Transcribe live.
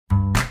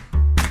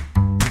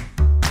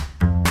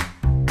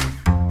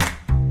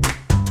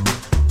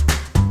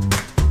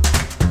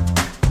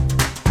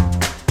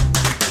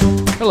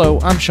Hello,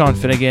 I'm Sean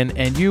Finnegan,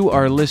 and you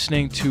are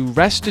listening to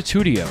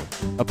Restitutio,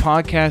 a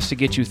podcast to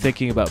get you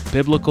thinking about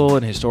biblical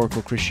and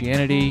historical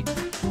Christianity,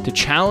 to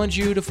challenge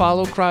you to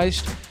follow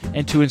Christ,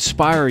 and to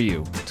inspire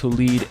you to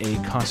lead a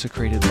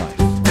consecrated life.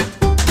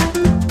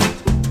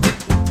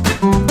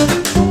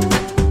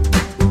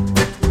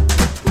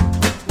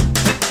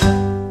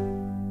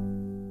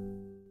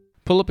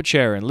 Pull up a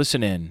chair and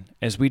listen in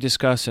as we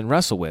discuss and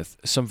wrestle with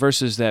some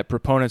verses that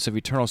proponents of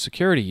eternal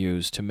security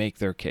use to make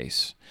their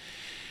case.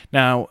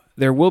 Now,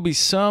 there will be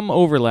some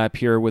overlap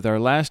here with our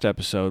last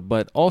episode,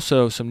 but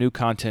also some new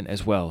content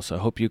as well, so I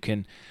hope you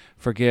can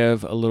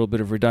forgive a little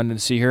bit of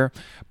redundancy here.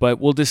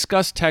 But we'll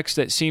discuss texts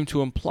that seem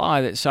to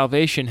imply that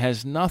salvation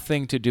has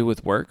nothing to do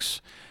with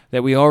works,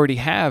 that we already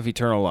have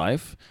eternal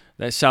life,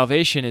 that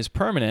salvation is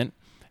permanent,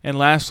 and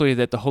lastly,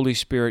 that the Holy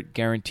Spirit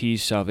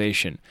guarantees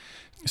salvation.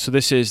 So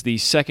this is the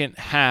second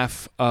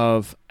half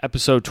of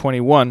episode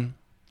 21,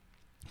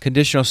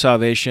 Conditional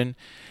Salvation.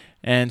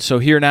 And so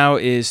here now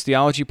is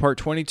Theology Part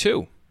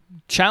 22,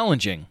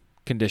 Challenging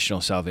Conditional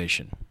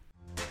Salvation.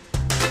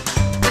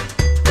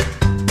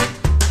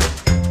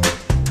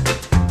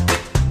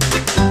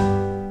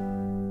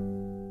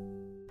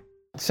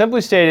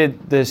 Simply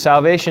stated, the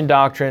salvation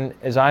doctrine,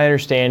 as I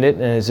understand it,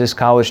 and as this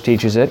college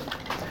teaches it,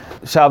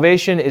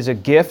 salvation is a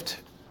gift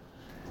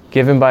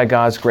given by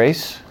God's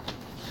grace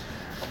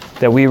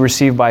that we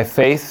receive by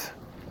faith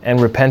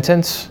and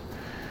repentance,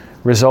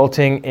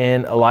 resulting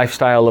in a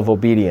lifestyle of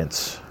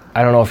obedience.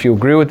 I don't know if you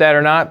agree with that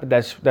or not, but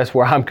that's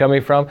where I'm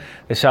coming from.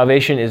 The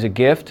salvation is a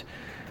gift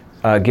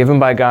given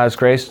by God's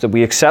grace that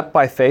we accept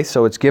by faith,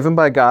 so it's given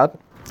by God,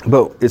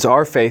 but it's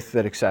our faith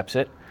that accepts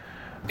it.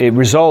 It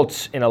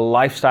results in a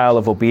lifestyle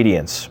of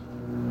obedience.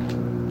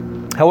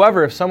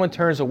 However, if someone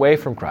turns away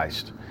from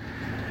Christ,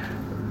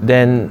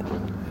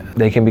 then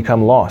they can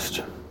become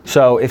lost.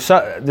 So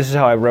this is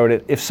how I wrote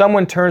it. If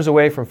someone turns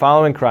away from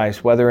following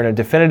Christ, whether in a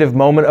definitive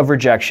moment of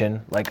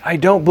rejection, like, I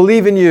don't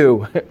believe in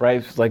you,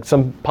 right? Like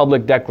some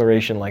public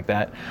declaration like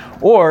that,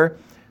 or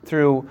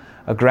through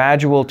a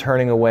gradual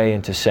turning away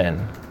into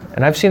sin.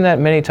 And I've seen that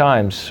many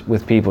times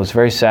with people. It's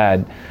very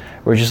sad.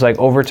 Where just like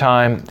over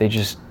time, they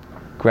just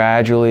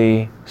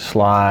gradually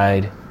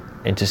slide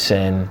into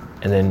sin.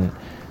 And then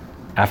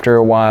after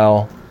a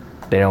while,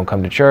 they don't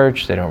come to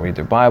church, they don't read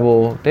their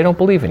Bible, they don't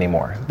believe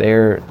anymore.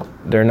 They're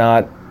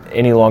not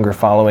any longer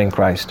following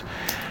Christ.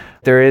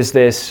 There is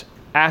this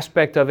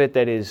aspect of it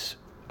that is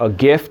a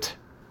gift.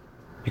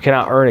 You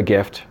cannot earn a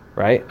gift,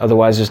 right?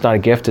 Otherwise it's not a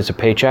gift, it's a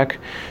paycheck.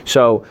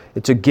 So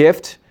it's a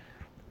gift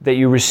that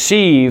you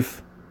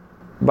receive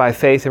by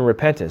faith and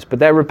repentance. But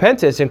that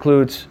repentance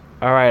includes,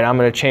 all right, I'm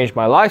going to change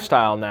my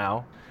lifestyle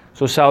now.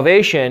 So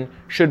salvation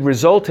should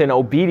result in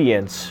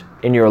obedience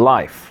in your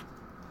life.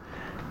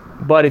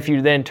 But if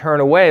you then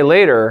turn away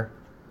later,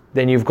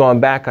 then you've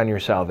gone back on your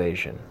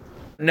salvation.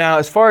 Now,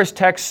 as far as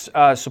texts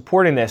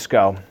supporting this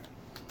go,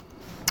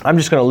 I'm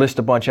just going to list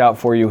a bunch out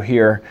for you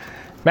here.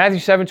 Matthew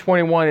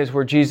 7:21 is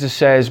where Jesus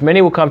says,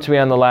 many will come to me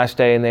on the last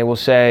day and they will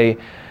say,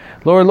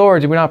 Lord, Lord,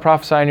 did we not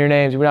prophesy in your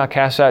name? Did we not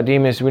cast out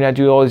demons? Did we not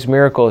do all these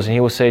miracles? And he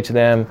will say to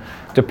them,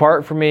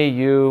 depart from me,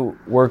 you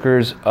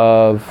workers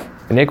of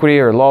iniquity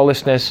or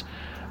lawlessness.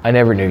 I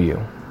never knew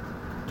you.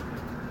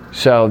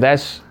 So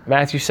that's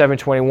Matthew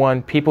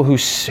 7:21. People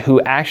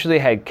who actually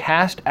had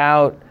cast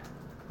out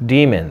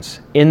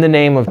demons in the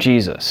name of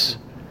Jesus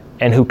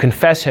and who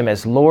confess him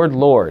as Lord,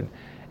 Lord.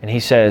 And he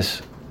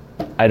says,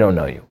 I don't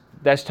know you.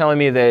 That's telling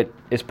me that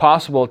it's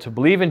possible to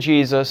believe in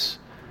Jesus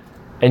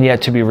and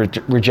yet to be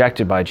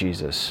rejected by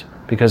Jesus.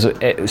 Because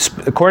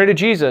according to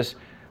Jesus,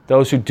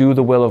 those who do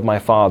the will of my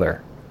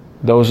Father,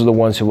 those are the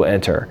ones who will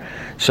enter.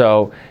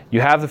 So you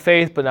have the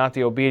faith but not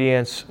the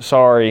obedience.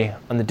 Sorry,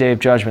 on the day of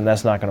judgment,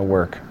 that's not going to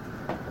work.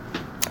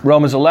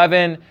 Romans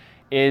 11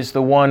 is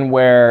the one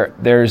where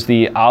there's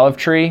the olive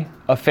tree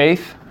of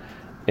faith.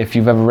 If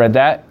you've ever read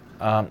that,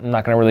 I'm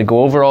not going to really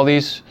go over all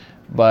these,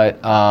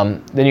 but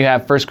then you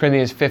have 1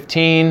 Corinthians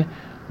 15,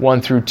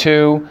 1 through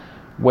 2,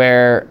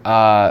 where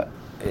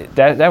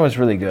that was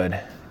really good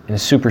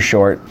and super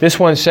short. This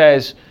one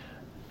says,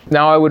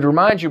 now I would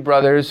remind you,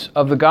 brothers,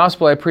 of the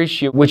gospel I preached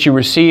to you, which you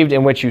received,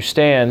 in which you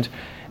stand,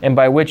 and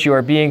by which you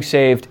are being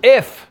saved,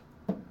 if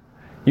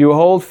you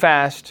hold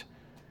fast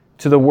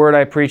to the word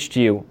I preached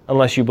to you,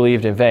 unless you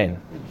believed in vain.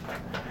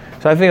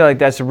 So I think like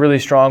that's a really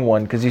strong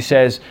one, because he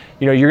says,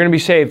 you're going to be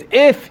saved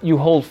if you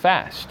hold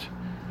fast.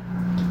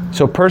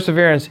 So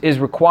perseverance is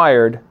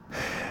required.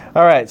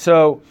 All right,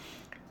 so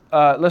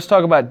let's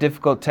talk about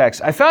difficult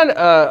texts. I found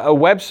a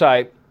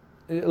website.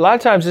 A lot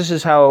of times this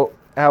is how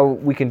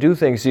we can do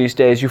things these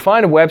days. You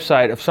find a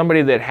website of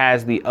somebody that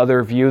has the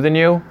other view than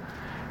you,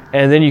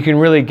 and then you can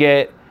really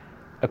get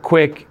a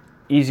quick,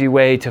 easy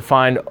way to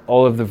find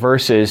all of the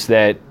verses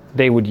that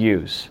they would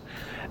use.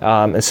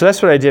 And so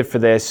that's what I did for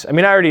this. I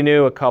mean, I already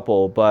knew a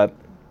couple, but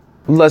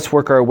let's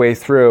work our way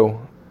through.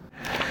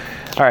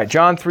 All right,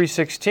 John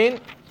 3:16.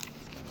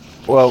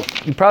 Well,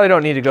 you probably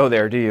don't need to go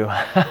there, do you?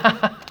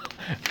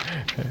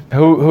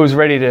 Who's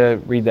ready to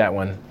read that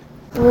one?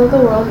 The love of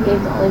the world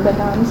gave the only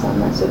begotten Son,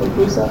 that so that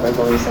whosoever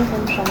believes in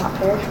him shall not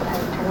perish but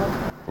have eternal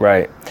life.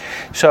 Right.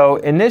 So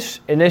in this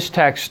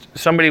text,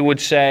 somebody would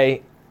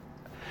say,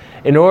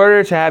 in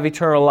order to have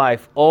eternal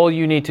life, all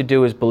you need to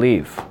do is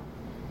believe.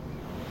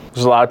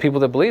 There's a lot of people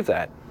that believe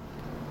that.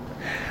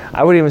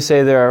 I would even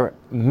say there are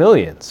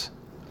millions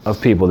of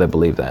people that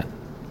believe that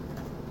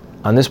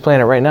on this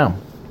planet right now.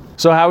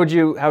 So how would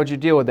you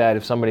deal with that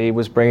if somebody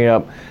was bringing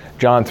up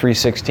John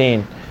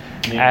 3:16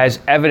 as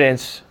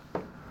evidence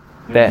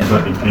that?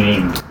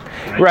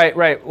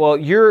 Right. Well,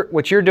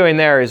 what you're doing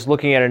there is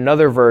looking at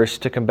another verse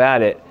to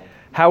combat it.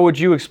 How would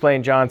you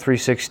explain John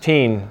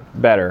 3:16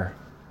 better?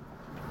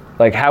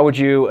 Like, how would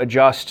you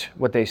adjust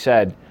what they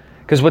said?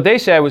 Because what they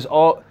said was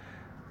all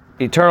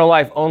eternal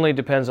life only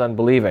depends on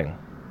believing.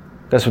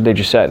 That's what they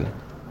just said.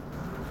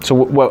 So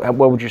what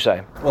would you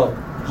say? Well,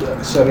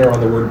 center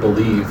on the word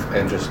believe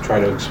and just try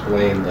to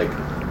explain, like,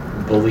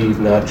 believe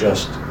not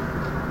just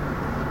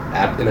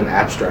in an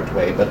abstract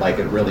way, but like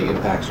it really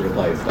impacts your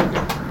life.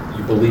 Like,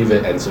 you believe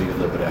it and so you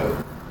live it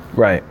out.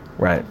 Right.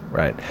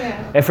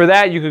 Yeah. And for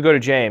that, you could go to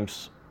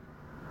James.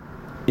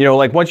 You know,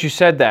 like once you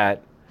said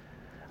that,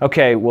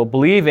 okay, well,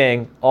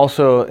 believing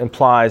also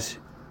implies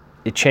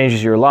it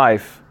changes your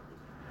life.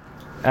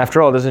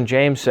 After all, doesn't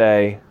James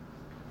say,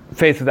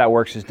 faith without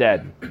works is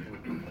dead?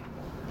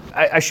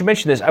 I should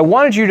mention this. I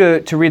wanted you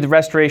to read the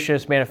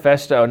Restorationist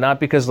Manifesto, not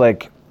because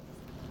like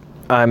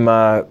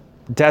I'm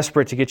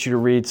desperate to get you to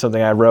read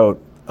something I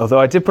wrote, although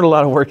I did put a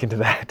lot of work into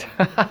that.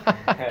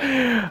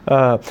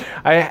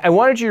 I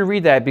wanted you to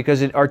read that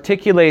because it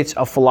articulates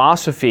a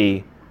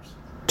philosophy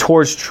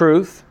towards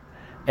truth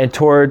and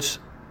towards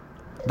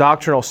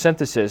doctrinal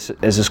synthesis,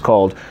 as it's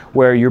called,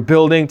 where you're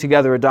building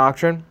together a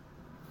doctrine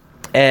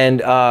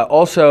and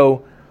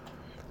also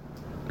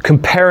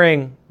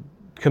comparing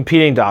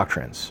competing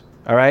doctrines.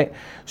 All right?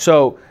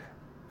 So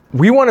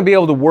we want to be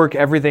able to work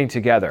everything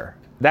together.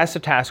 That's the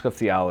task of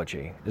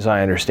theology, as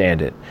I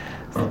understand it.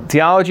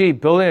 Theology,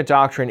 building a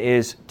doctrine,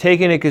 is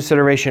taking into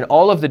consideration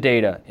all of the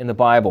data in the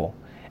Bible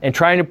and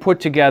trying to put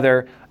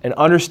together an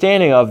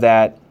understanding of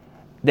that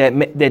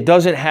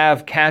doesn't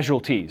have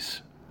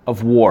casualties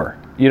of war.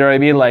 You know what I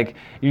mean? Like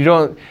you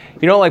don't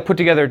like put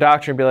together a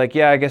doctrine and be like,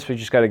 yeah, I guess we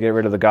just got to get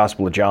rid of the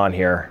Gospel of John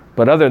here.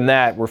 But other than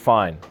that, we're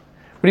fine.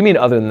 What do you mean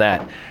other than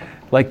that?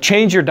 Like,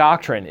 change your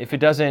doctrine if it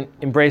doesn't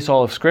embrace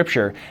all of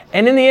Scripture.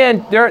 And in the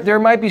end, there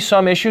might be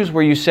some issues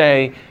where you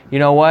say, you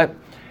know what,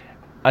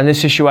 on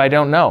this issue I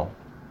don't know.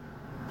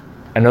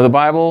 I know the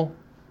Bible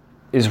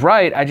is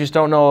right, I just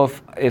don't know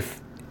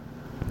if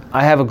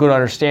I have a good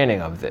understanding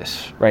of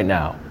this right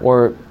now,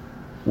 or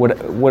what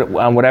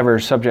on whatever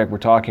subject we're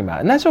talking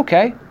about. And that's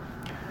okay.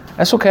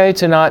 That's okay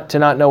to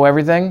not know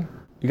everything.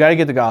 You got to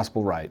get the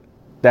gospel right.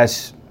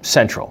 That's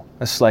central.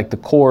 That's like the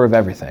core of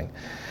everything.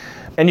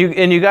 And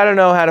you got to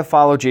know how to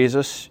follow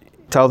Jesus,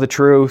 tell the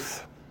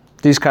truth,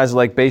 these kinds of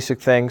like basic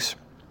things.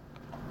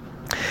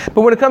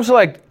 But when it comes to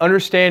like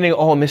understanding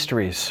all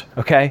mysteries,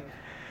 okay,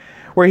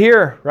 we're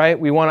here, right?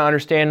 We want to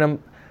understand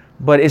them,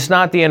 but it's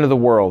not the end of the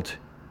world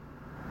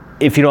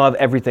if you don't have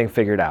everything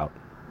figured out.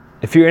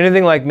 If you're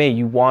anything like me,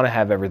 you want to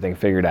have everything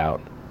figured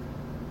out,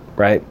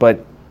 right?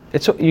 But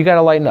you got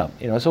to lighten up.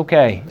 You know, it's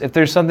okay if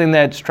there's something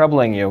that's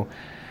troubling you.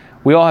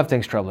 We all have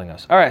things troubling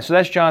us. All right, so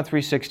that's John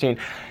 3:16.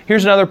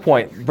 Here's another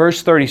point,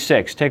 verse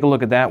 36. Take a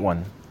look at that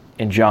one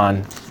in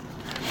John.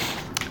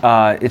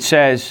 It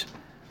says,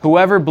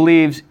 whoever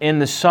believes in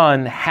the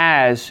Son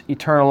has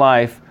eternal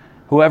life.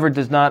 Whoever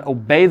does not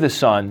obey the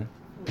Son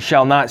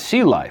shall not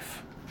see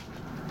life,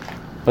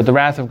 but the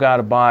wrath of God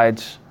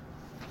abides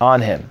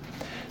on him.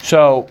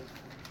 So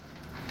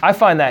I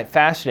find that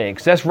fascinating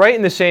because that's right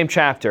in the same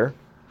chapter.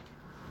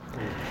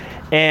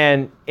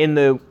 And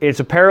it's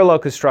a parallel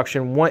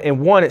construction. In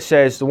one it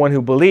says the one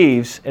who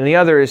believes, and the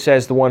other it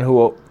says the one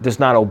who does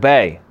not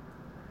obey.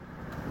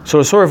 So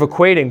it's sort of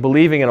equating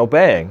believing and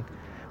obeying,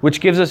 which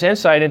gives us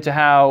insight into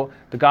how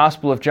the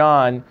Gospel of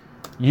John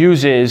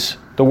uses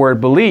the word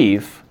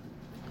believe.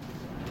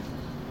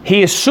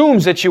 He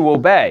assumes that you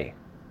obey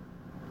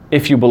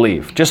if you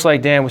believe, just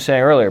like Dan was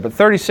saying earlier. But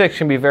 36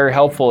 can be very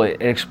helpful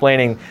in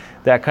explaining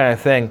that kind of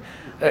thing.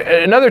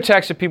 Another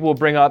text that people will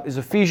bring up is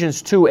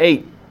Ephesians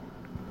 2:8.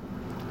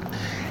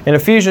 And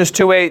Ephesians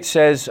 2:8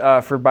 says,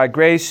 for by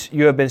grace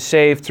you have been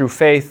saved through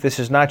faith. This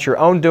is not your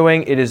own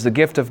doing. It is the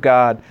gift of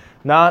God,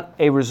 not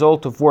a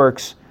result of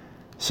works,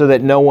 so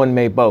that no one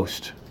may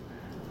boast.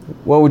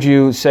 What would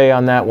you say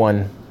on that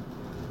one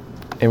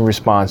in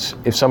response?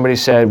 If somebody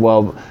said,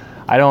 well,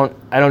 I don't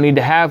need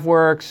to have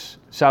works.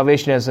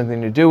 Salvation has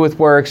nothing to do with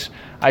works.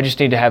 I just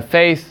need to have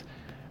faith.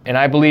 And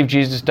I believe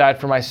Jesus died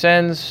for my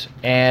sins.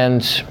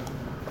 And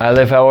I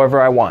live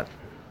however I want.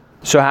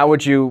 So how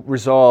would you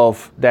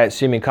resolve that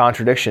seeming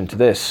contradiction to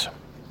this?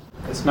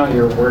 It's not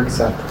your works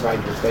that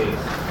provide your faith.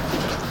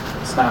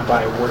 It's not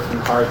by working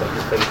hard that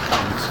your faith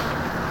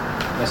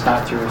comes. It's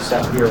not through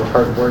your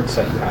hard works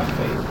that you have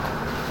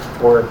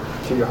faith, or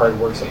through your hard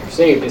works that you're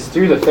saved. It's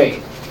through the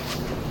faith.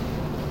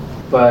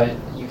 But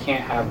you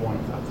can't have one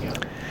without the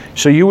other.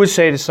 So you would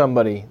say to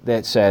somebody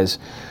that says,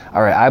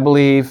 all right, I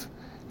believe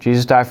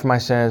Jesus died for my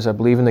sins. I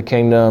believe in the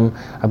kingdom.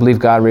 I believe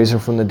God raised him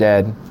from the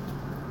dead.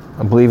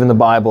 I believe in the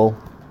Bible.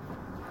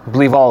 I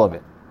believe all of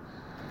it.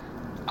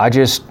 I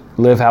just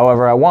live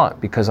however I want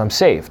because I'm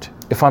saved.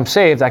 If I'm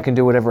saved, I can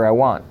do whatever I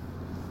want.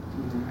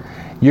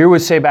 You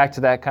would say back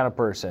to that kind of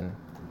person,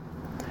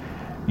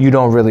 you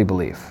don't really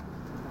believe.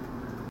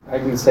 I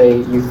can say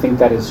you think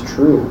that is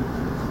true,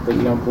 but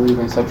you don't believe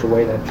in such a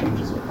way that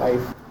changes your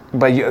life.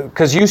 But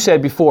because you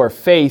said before,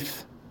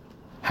 faith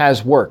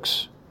has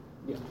works.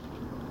 Yeah.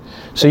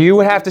 So you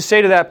would have to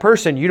say to that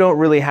person, you don't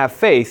really have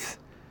faith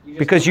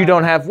because you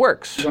don't have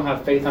works. You don't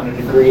have faith on a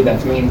degree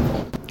that's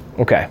meaningful.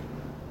 Okay.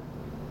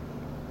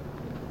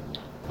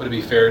 Would it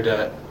be fair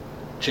to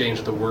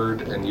change the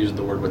word and use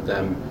the word with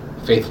them,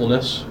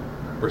 faithfulness?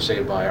 We're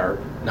saved by our,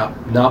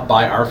 not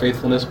by our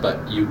faithfulness,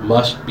 but you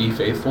must be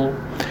faithful.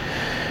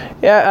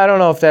 Yeah, I don't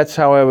know if that's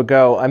how I would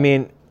go. I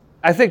mean,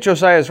 I think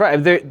Josiah is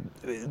right.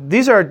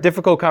 These are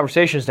difficult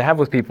conversations to have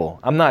with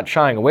people. I'm not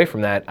shying away from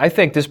that. I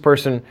think this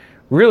person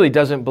really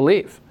doesn't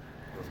believe.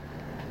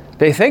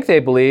 They think they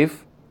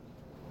believe,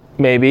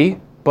 maybe,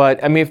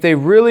 but I mean, if they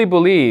really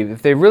believe,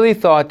 if they really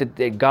thought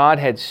that God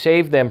had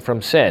saved them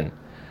from sin,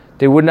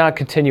 they would not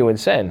continue in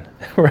sin,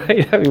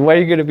 right? I mean, why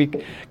are you going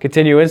to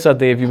continue in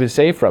something if you've been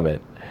saved from it?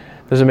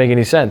 Doesn't make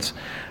any sense.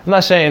 I'm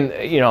not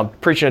saying, I'm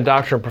preaching a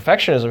doctrine of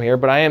perfectionism here,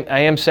 but I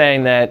am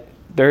saying that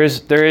there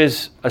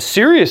is a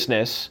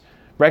seriousness,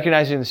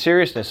 recognizing the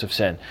seriousness of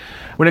sin.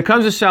 When it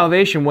comes to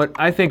salvation, what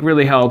I think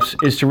really helps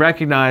is to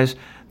recognize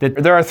that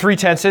there are three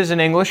tenses in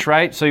English,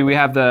 right? So we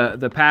have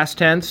the past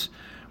tense,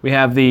 we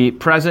have the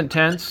present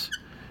tense,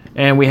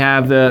 and we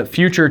have the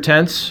future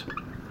tense.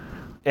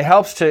 It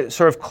helps to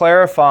sort of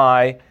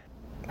clarify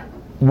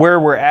where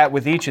we're at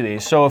with each of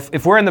these. So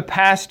if we're in the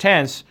past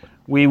tense,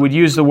 we would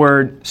use the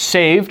word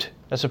saved.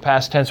 That's a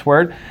past tense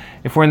word.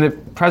 If we're in the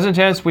present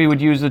tense, we would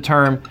use the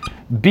term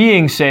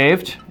being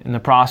saved, in the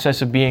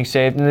process of being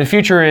saved. And the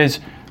future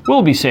is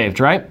will be saved,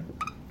 right?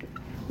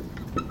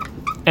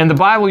 And the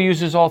Bible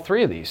uses all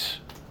three of these.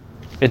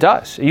 It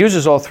does. It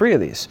uses all three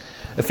of these.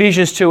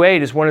 Ephesians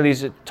 2:8 is one of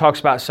these that talks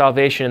about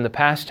salvation in the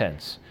past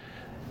tense.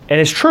 And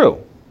it's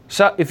true.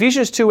 So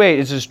Ephesians 2:8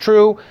 is as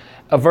true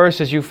a verse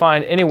as you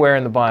find anywhere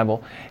in the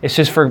Bible. It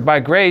says, for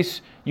by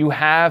grace you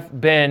have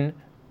been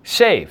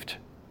saved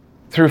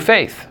through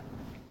faith.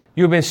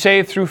 You have been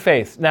saved through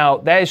faith. Now,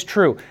 that is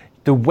true.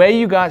 The way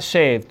you got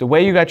saved, the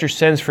way you got your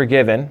sins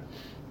forgiven,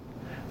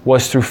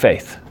 was through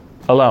faith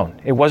alone.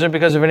 It wasn't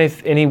because of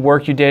any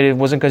work you did. It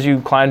wasn't because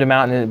you climbed a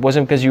mountain. It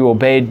wasn't because you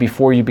obeyed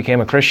before you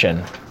became a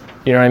Christian.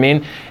 You know what I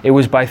mean? It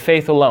was by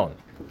faith alone.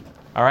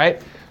 All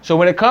right? So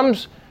when it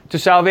comes to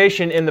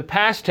salvation in the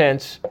past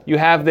tense, you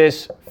have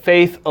this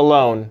faith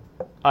alone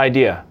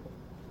idea,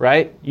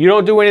 right? You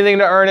don't do anything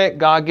to earn it.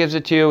 God gives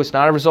it to you. It's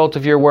not a result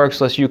of your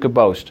works, lest you could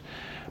boast.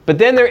 But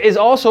then there is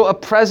also a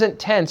present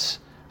tense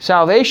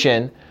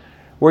salvation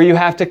where you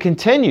have to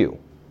continue.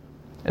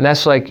 And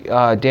that's like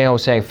Daniel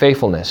was saying,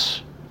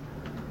 faithfulness,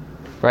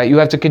 right? You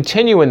have to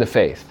continue in the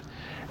faith.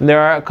 And there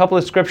are a couple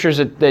of scriptures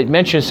that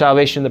mention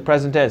salvation in the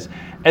present tense.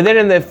 And then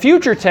in the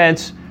future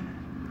tense,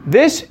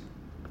 this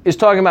is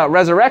talking about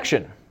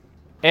resurrection.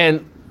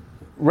 And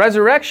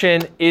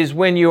resurrection is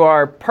when you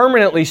are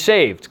permanently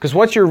saved. Because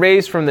once you're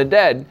raised from the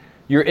dead,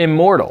 you're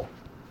immortal,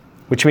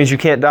 which means you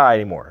can't die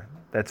anymore.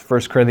 That's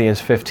 1 Corinthians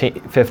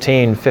 15,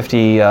 50,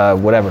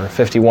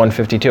 51,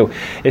 52.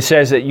 It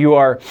says that you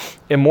are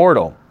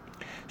immortal.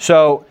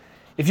 So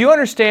if you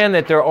understand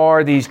that there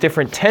are these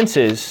different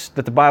tenses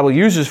that the Bible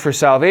uses for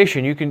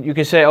salvation, you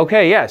can say,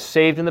 okay, yes,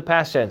 saved in the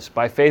past tense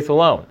by faith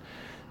alone.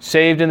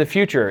 Saved in the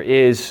future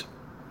is,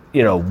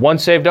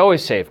 once saved,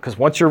 always saved. Because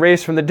once you're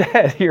raised from the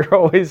dead, you're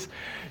always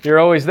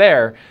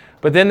there.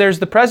 But then there's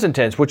the present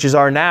tense, which is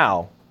our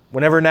now,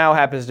 whenever now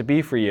happens to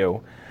be for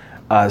you.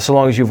 So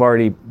long as you've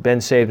already been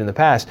saved in the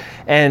past.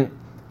 And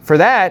for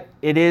that,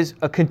 it is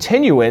a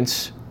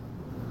continuance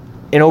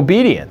in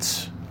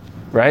obedience,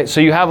 right?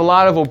 So you have a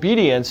lot of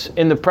obedience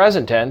in the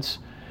present tense.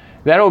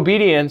 That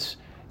obedience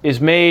is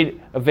made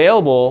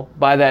available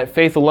by that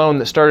faith alone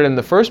that started in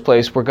the first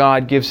place, where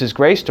God gives His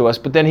grace to us,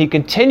 but then He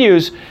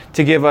continues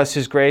to give us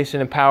His grace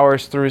and empower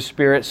us through His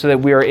Spirit so that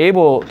we are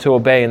able to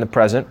obey in the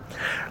present.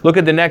 Look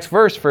at the next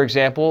verse, for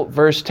example,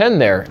 verse 10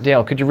 there.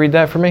 Dale, could you read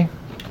that for me?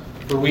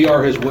 For we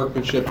are His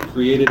workmanship,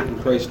 created in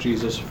Christ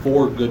Jesus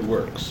for good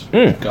works,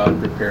 God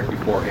prepared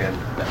beforehand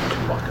that we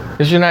should walk in them.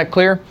 Isn't that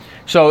clear?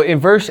 So in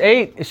verse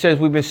 8, it says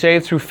we've been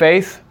saved through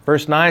faith.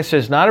 Verse 9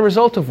 says not a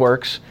result of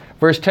works.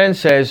 Verse 10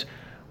 says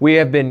we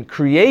have been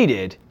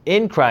created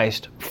in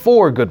Christ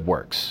for good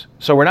works.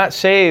 So we're not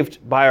saved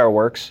by our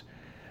works.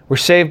 We're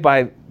saved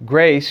by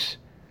grace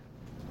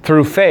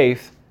through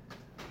faith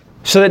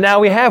so that now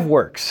we have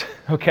works.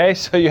 Okay?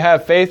 So you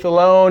have faith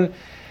alone,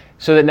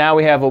 so that now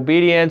we have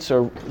obedience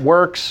or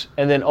works,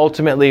 and then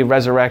ultimately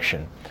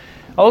resurrection.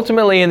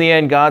 Ultimately, in the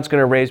end, God's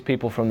going to raise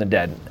people from the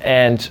dead.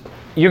 And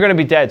you're going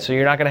to be dead, so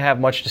you're not going to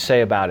have much to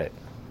say about it,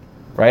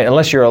 right?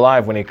 Unless you're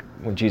alive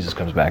when Jesus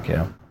comes back,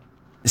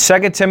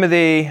 2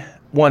 Timothy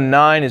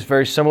 1:9 is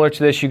very similar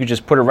to this. You could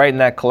just put it right in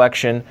that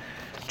collection.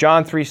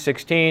 John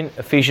 3:16,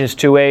 Ephesians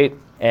 2:8,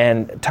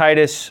 and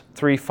Titus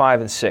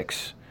 3:5 and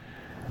 6.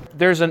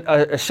 There's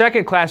a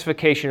second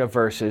classification of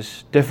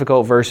verses,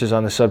 difficult verses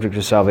on the subject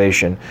of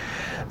salvation,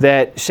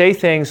 that say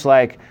things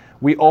like,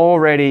 we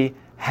already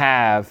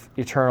have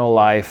eternal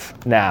life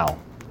now.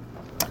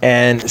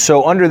 And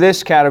so under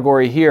this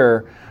category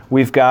here,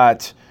 we've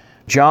got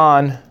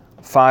John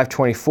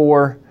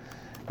 5:24,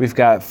 we've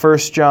got 1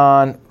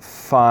 John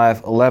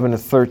 5:11 to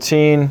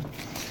 13.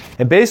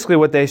 And basically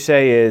what they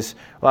say is,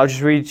 well, I'll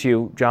just read to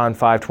you John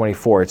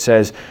 5:24. It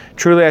says,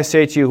 "Truly I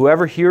say to you,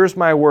 whoever hears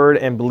my word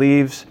and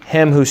believes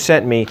him who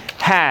sent me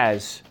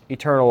has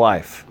eternal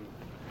life.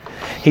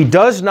 He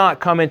does not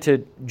come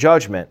into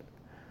judgment,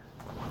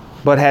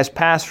 but has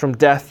passed from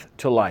death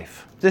to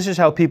life." This is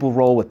how people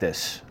roll with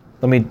this.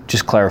 Let me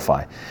just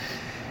clarify.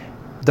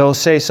 They'll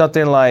say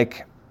something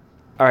like,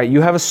 all right,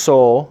 you have a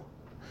soul,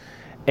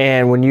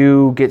 and when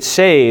you get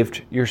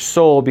saved, your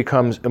soul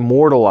becomes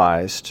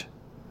immortalized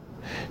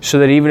so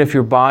that even if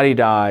your body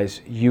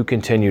dies, you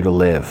continue to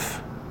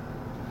live.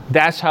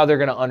 That's how they're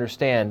going to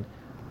understand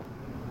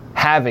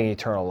having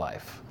eternal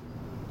life.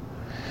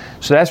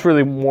 So that's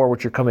really more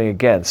what you're coming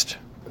against.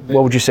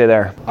 What would you say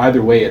there?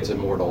 Either way, it's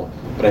immortal.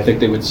 But I think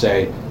they would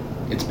say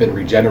it's been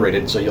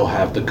regenerated, so you'll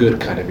have the good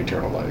kind of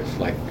eternal life,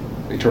 like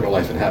eternal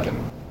life in heaven.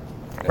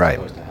 As Right,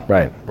 opposed to hell.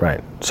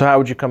 right. So how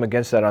would you come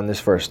against that on this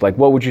verse? Like,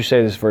 what would you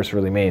say this verse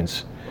really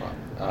means?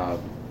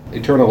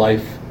 Eternal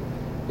life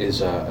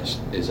is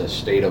a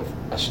state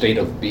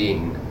of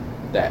being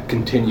that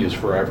continues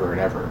forever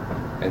and ever.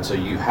 And so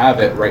you have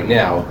it right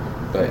now,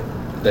 but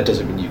that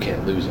doesn't mean you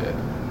can't lose it,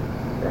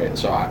 right?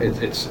 So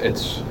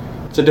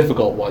it's a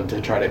difficult one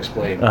to try to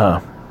explain.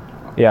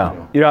 Yeah.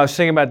 You know, I was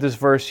thinking about this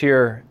verse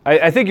here.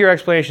 I think your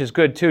explanation is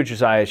good too,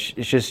 Josiah.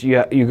 It's just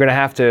you're going to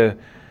have to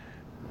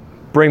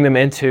bring them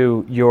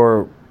into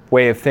your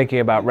way of thinking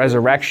about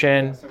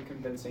resurrection Some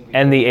convincing.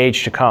 and the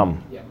age to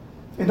come. Yeah.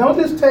 And don't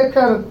this take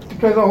kind of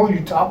depends on who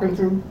you're talking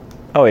to?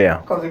 Oh, yeah.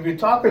 Because if you're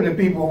talking to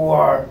people who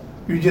are,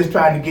 you're just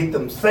trying to get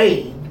them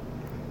saved,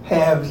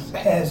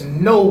 has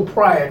no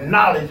prior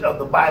knowledge of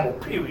the Bible,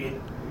 period.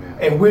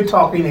 And we're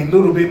talking a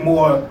little bit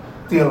more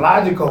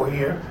theological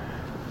here.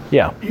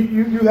 Yeah.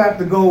 You have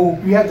to go,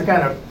 you have to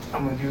kind of,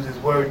 I'm going to use this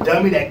word,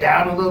 dummy that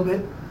down a little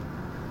bit.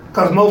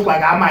 Because most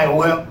like I might,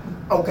 well,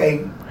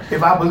 okay,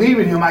 if I believe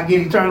in him, I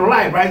get eternal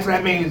life, right? So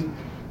that means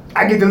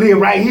I get to live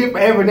right here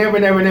forever and ever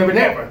and ever and ever and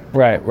ever.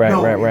 Right.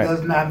 No, it Right.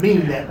 does not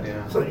mean that.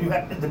 Yeah. So you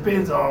have, it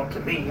depends on, to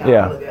me, how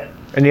Yeah. I look at it.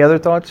 Any other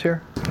thoughts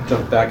here?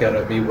 Jumped back out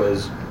at me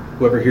was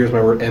whoever hears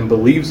my word and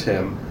believes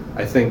him.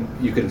 I think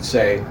you could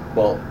say,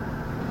 well,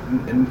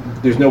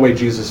 there's no way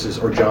Jesus is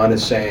or John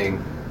is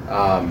saying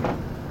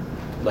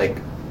like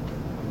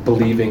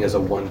believing is a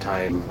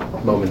one-time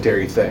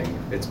momentary thing.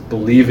 It's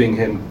believing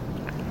him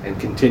and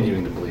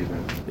continuing to believe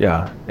him.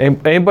 Yeah.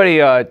 Anybody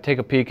take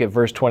a peek at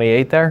verse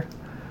 28 there?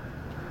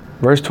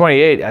 Verse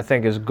 28, I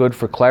think, is good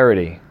for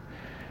clarity,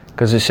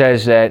 because it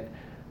says that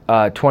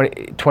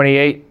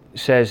 28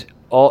 says,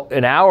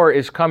 an hour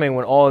is coming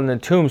when all in the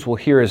tombs will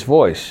hear his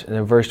voice. And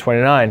then verse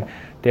 29,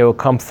 they will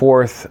come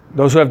forth,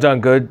 those who have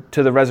done good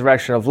to the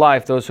resurrection of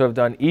life, those who have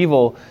done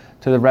evil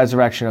to the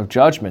resurrection of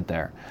judgment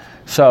there.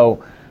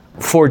 So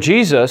for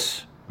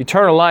Jesus,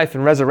 eternal life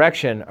and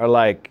resurrection are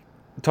like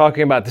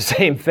talking about the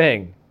same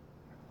thing,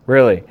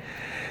 really.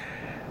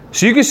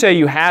 So you could say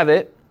you have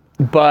it,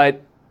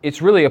 but it's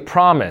really a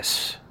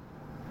promise.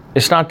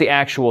 It's not the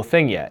actual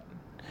thing yet.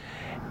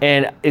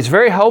 And it's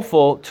very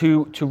helpful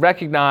to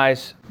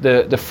recognize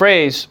the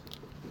phrase,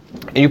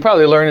 and you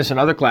probably learned this in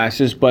other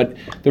classes, but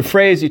the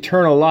phrase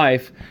eternal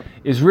life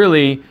is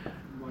really,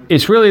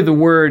 it's really the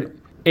word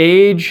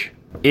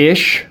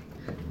age-ish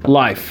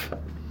life.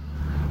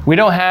 We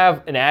don't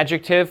have an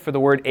adjective for the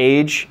word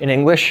age in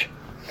English.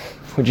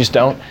 We just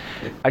don't.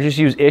 I just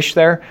use ish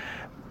there.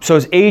 So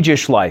it's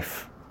age-ish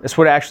life. That's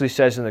what it actually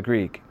says in the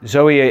Greek.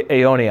 Zoe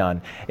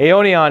aionion.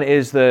 Aionion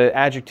is the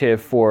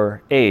adjective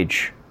for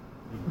age.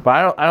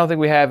 But I don't think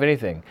we have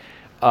anything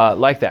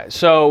like that.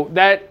 So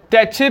that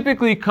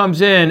typically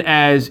comes in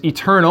as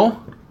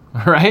eternal,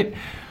 right?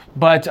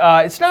 But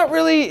it's not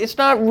really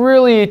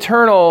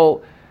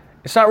eternal.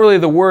 It's not really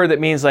the word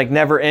that means like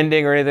never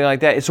ending or anything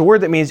like that. It's a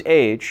word that means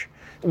age.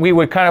 We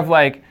would kind of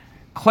like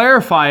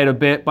clarify it a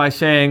bit by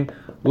saying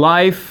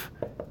life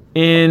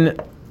in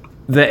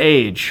the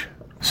age.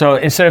 So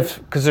instead of,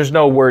 because there's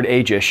no word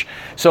age-ish,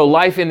 so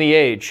life in the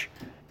age.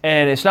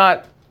 And it's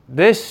not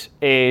this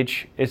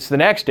age, it's the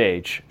next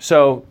age.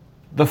 So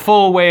the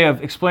full way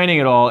of explaining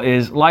it all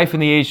is life in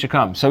the age to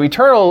come. So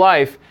eternal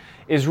life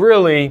is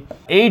really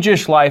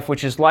age-ish life,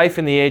 which is life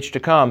in the age to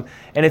come.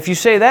 And if you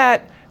say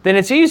that, then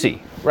it's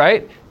easy,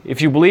 right?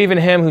 If you believe in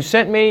him who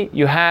sent me,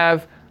 you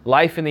have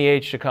life in the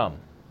age to come.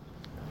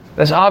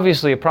 That's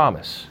obviously a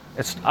promise.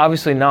 It's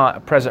obviously not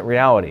a present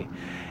reality.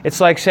 It's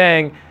like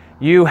saying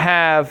you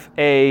have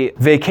a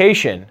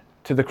vacation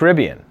to the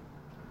Caribbean.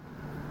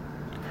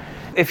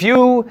 If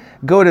you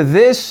go to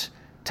this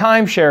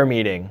timeshare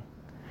meeting,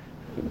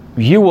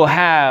 you will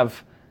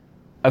have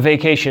a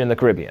vacation in the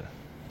Caribbean.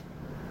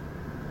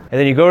 And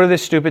then you go to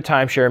this stupid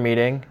timeshare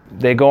meeting,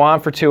 they go on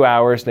for 2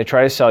 hours, and they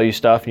try to sell you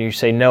stuff, and you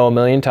say no a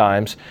million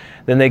times.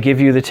 Then they give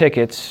you the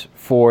tickets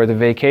for the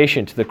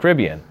vacation to the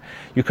Caribbean.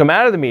 You come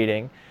out of the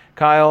meeting,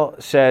 Kyle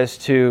says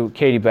to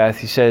Katie Beth,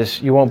 he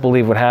says, "You won't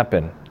believe what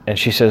happened." And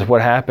she says,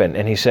 "What happened?"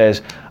 And he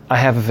says, "I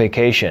have a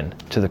vacation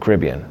to the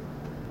Caribbean."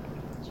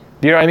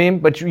 You know what I mean?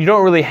 But you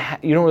don't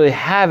really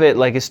have it,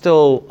 like it's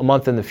still a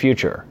month in the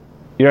future.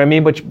 You know what I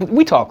mean? But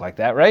we talk like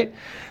that, right?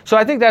 So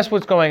I think that's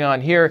what's going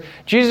on here.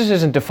 Jesus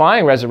isn't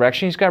defying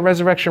resurrection. He's got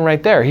resurrection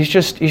right there. He's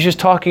just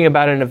talking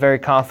about it in a very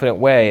confident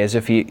way, as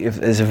if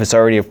it's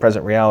already a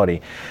present reality.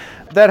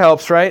 That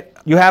helps, right?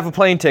 You have a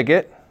plane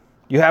ticket.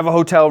 You have a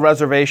hotel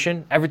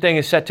reservation. Everything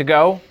is set to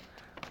go,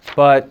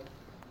 but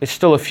it's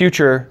still a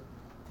future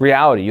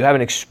reality. You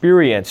haven't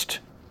experienced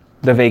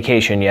the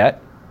vacation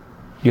yet.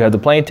 You have the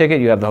plane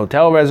ticket, you have the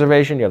hotel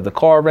reservation, you have the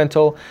car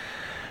rental.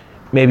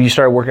 Maybe you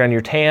started working on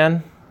your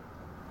tan.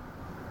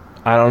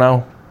 I don't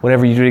know.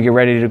 Whatever you do to get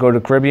ready to go to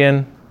the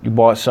Caribbean. You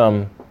bought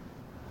some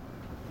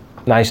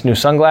nice new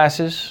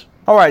sunglasses.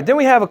 All right, then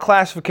we have a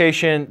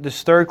classification,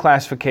 this third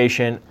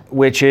classification,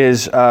 which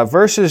is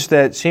verses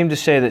that seem to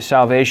say that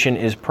salvation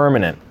is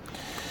permanent.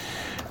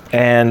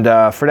 And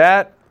for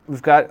that,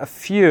 we've got a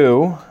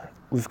few.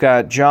 We've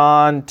got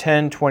John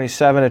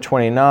 10:27 to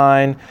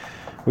 29.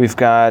 We've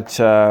got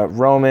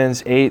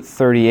Romans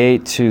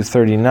 8:38 to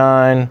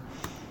 39,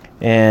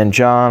 and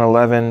John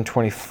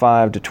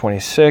 11:25 to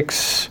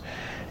 26,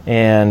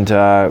 and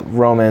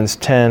Romans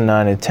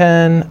 10:9 and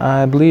 10.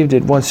 I believed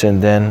it once,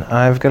 and then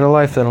I've got a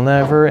life that'll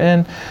never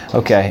end.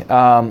 Okay,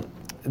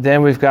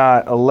 then we've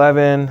got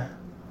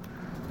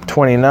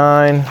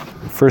 11:29,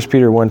 1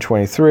 Peter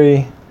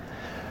 1:23.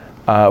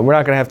 We're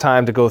not going to have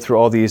time to go through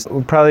all these.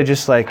 We'll probably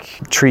just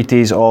treat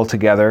these all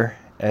together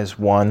as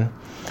one.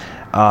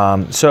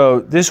 So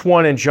this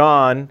one in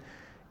John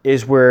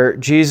is where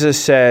Jesus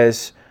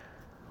says,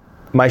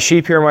 "My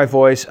sheep hear my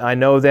voice. I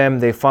know them.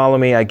 They follow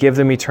me. I give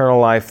them eternal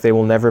life. They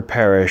will never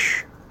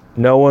perish.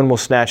 No one will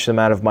snatch them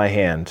out of my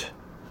hand."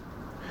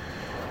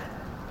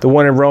 The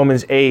one in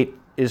Romans 8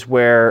 is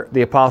where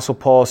the Apostle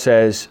Paul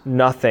says,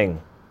 "Nothing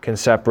can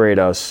separate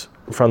us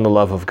from the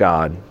love of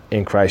God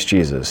in Christ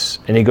Jesus."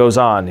 And he goes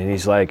on and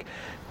he's like,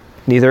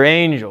 "Neither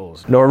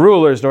angels, nor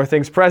rulers, nor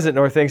things present,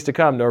 nor things to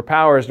come, nor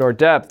powers, nor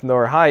depth,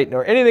 nor height,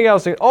 nor anything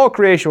else in all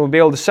creation will be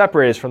able to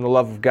separate us from the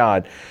love of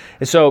God."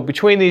 And so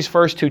between these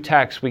first two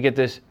texts, we get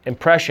this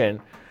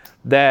impression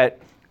that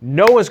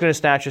no one's going to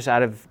snatch us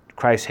out of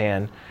Christ's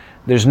hand.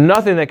 There's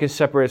nothing that can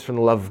separate us from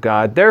the love of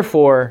God.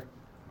 Therefore,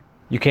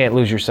 you can't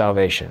lose your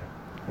salvation.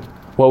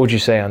 What would you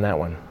say on that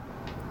one?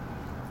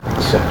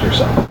 Accept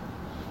yourself.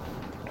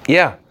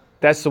 Yeah,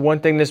 that's the one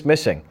thing that's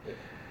missing.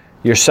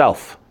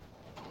 Yourself.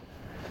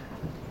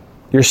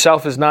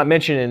 Yourself is not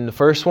mentioned in the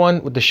first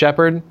one with the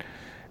shepherd.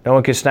 No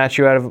one can snatch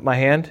you out of my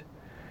hand.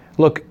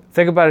 Look,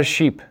 think about a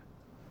sheep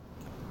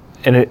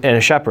and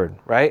a shepherd,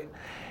 right?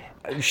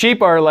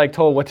 Sheep are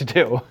told what to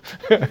do.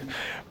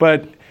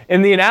 But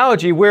in the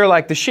analogy, we're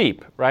like the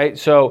sheep, right?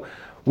 So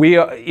we,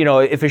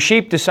 if a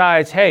sheep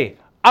decides, "Hey,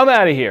 I'm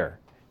out of here,"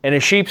 and a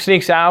sheep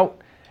sneaks out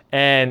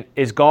and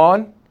is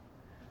gone,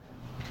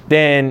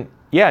 then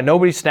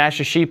nobody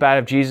snatched a sheep out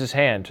of Jesus'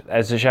 hand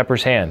as the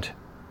shepherd's hand.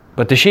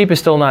 But the sheep is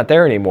still not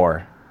there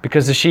anymore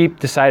because the sheep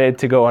decided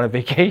to go on a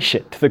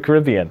vacation to the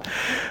Caribbean.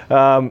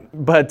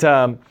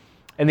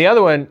 And the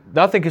other one,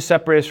 nothing can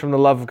separate us from the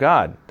love of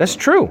God. That's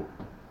true.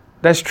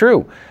 That's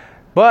true.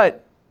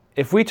 But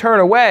if we turn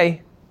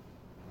away,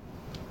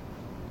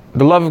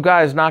 the love of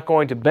God is not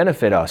going to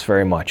benefit us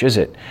very much, is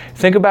it?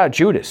 Think about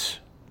Judas.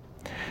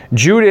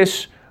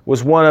 Judas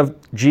was one of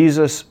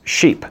Jesus'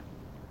 sheep.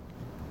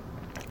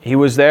 He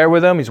was there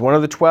with him. He's one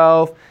of the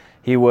 12.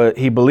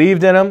 He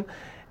believed in him.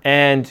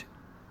 And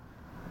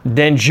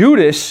then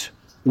Judas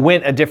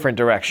went a different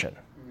direction.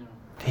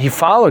 He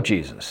followed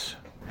Jesus.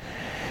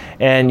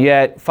 And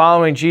yet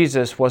following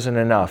Jesus wasn't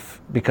enough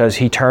because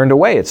he turned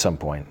away at some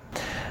point.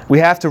 We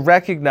have to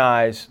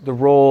recognize the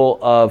role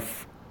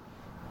of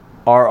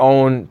our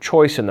own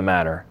choice in the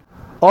matter.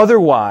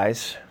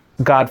 Otherwise,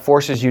 God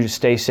forces you to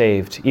stay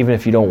saved even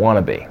if you don't want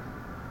to be.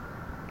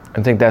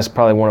 I think that's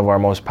probably one of our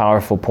most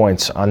powerful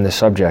points on this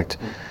subject.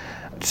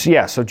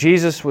 So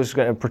Jesus was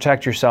going to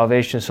protect your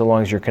salvation so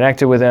long as you're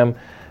connected with him.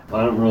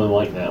 I don't really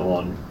like that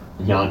one,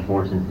 John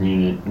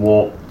 14:3.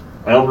 Well,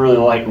 I don't really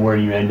like where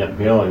you end up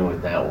going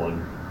with that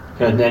one.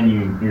 Because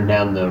then you're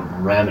down the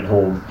rabbit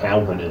hole of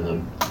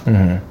Calvinism.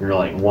 Mm-hmm.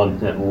 You're one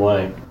step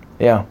away.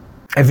 Yeah.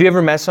 Have you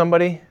ever met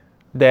somebody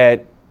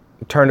that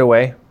turned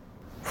away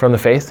from the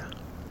faith?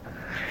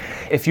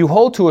 If you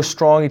hold to a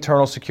strong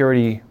eternal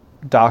security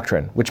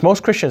doctrine, which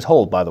most Christians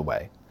hold, by the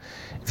way,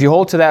 if you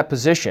hold to that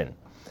position,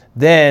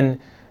 then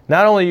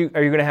not only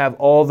are you going to have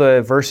all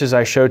the verses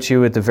I showed to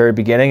you at the very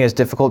beginning as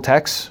difficult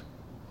texts,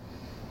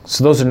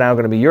 so those are now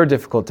going to be your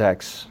difficult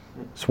texts.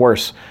 It's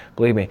worse,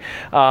 believe me.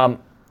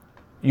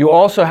 You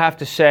also have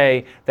to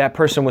say that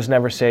person was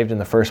never saved in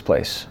the first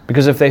place.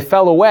 Because if they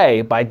fell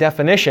away, by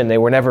definition, they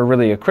were never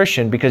really a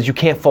Christian because you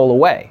can't fall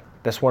away.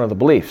 That's one of the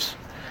beliefs.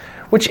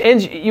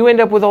 You end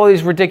up with all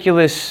these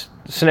ridiculous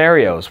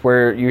scenarios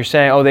where you're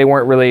saying, "Oh, they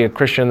weren't really a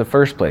Christian in the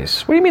first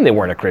place." What do you mean they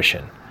weren't a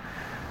Christian?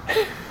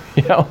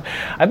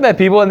 I've met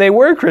people and they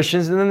were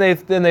Christians and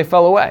then they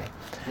fell away.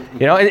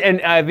 You know,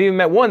 and I've even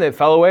met one that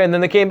fell away and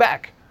then they came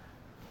back.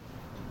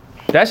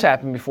 That's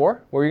happened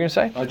before. What were you going to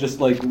say? Just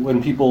like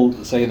when people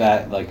say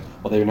that, like,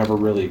 well, they're never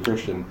really a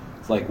Christian.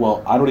 It's like,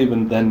 well, I don't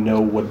even then know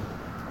what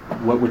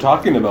we're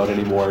talking about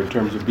anymore in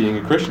terms of being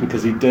a Christian,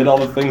 because he did all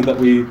the things that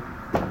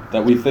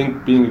we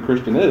think being a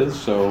Christian is.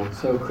 So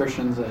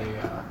Christian's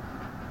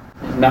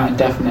not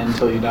indefinite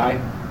until you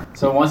die.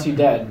 So once you're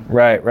dead,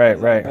 Right.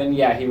 then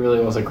yeah, he really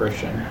was a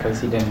Christian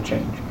because he didn't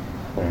change.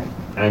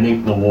 I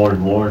think the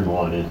Lord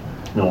one is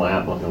no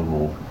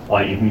applicable.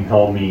 Like if you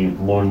call me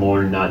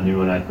Lord, not do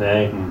what I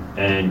say,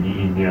 and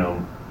you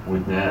know,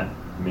 with that,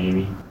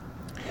 maybe.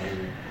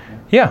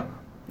 Yeah,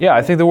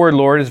 I think the word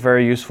Lord is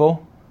very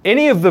useful.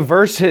 Any of the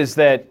verses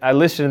that I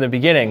listed in the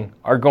beginning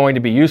are going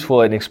to be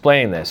useful in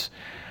explaining this.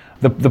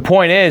 The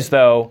point is,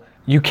 though,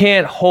 you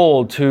can't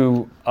hold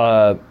to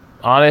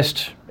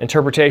honest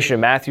interpretation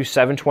of Matthew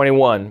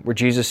 7:21, where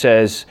Jesus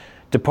says,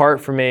 "Depart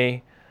from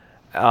me,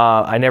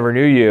 I never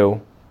knew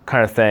you,"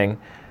 kind of thing,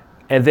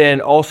 and then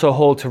also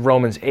hold to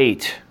Romans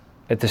 8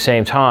 at the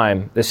same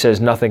time that says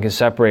nothing can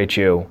separate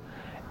you.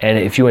 And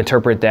if you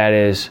interpret that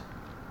as,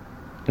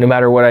 no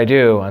matter what I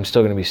do, I'm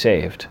still going to be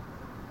saved.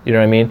 You know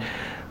what I mean?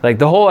 Like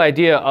the whole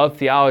idea of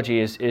theology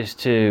is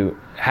to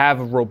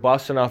have a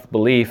robust enough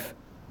belief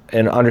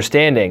and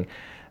understanding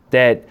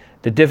that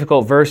the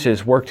difficult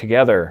verses work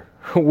together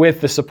with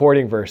the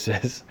supporting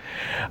verses.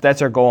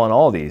 That's our goal on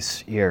all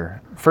these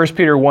here. 1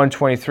 Peter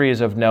 1:23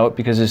 is of note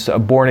because it's a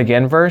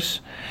born-again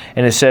verse,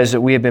 and it says that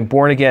we have been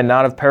born again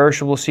not of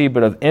perishable seed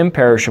but of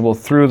imperishable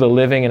through the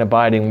living and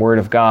abiding Word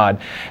of God.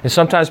 And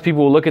sometimes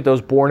people will look at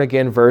those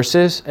born-again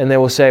verses and they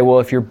will say, well,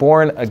 if you're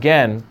born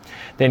again,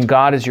 then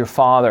God is your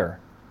Father.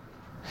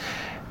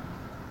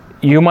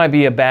 You might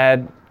be a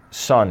bad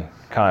son,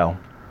 Kyle,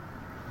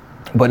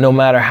 but no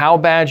matter how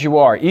bad you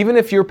are, even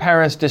if your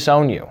parents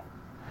disown you,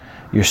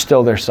 you're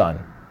still their son,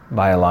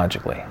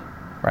 biologically,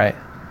 right?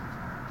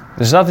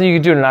 There's nothing you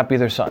can do to not be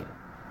their son.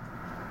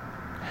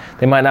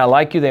 They might not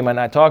like you, they might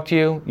not talk to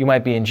you, you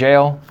might be in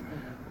jail,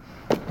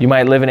 you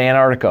might live in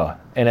Antarctica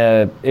in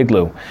an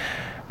igloo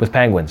with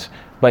penguins,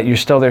 but you're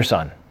still their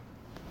son,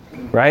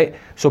 right?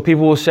 So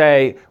people will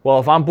say, well,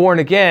 if I'm born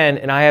again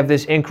and I have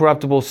this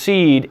incorruptible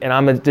seed and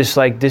I'm this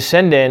like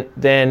descendant,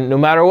 then no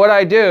matter what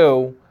I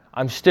do,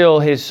 I'm still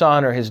his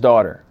son or his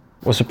daughter.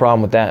 What's the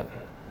problem with that?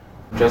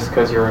 Just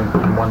because you're in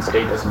one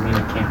state doesn't mean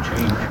it can't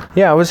change.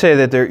 Yeah, I would say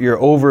that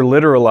you're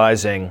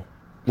over-literalizing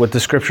what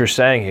the scripture's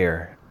saying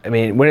here. I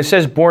mean, when it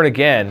says born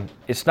again,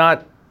 it's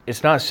not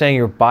saying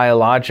you're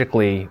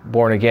biologically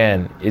born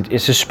again.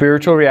 It's a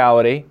spiritual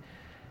reality,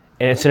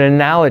 and it's an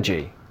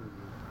analogy.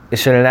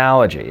 It's an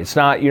analogy. It's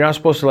not. You're not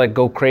supposed to like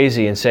go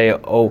crazy and say,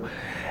 "Oh,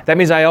 that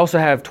means I also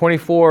have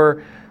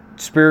 24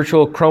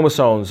 spiritual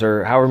chromosomes,"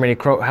 or how many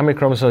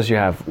chromosomes do you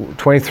have?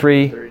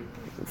 23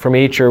 from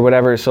each, or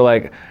whatever. So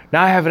like,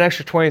 now I have an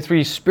extra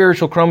 23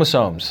 spiritual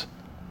chromosomes.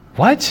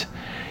 What?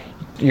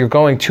 You're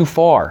going too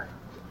far.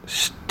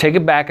 Take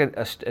it back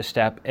a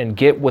step and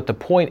get what the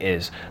point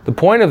is. The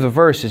point of the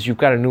verse is you've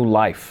got a new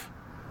life.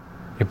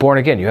 You're born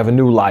again. You have a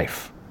new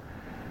life.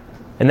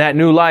 And that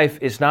new life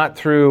is not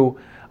through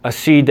a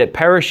seed that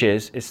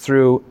perishes. It's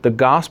through the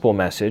gospel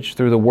message,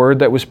 through the word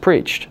that was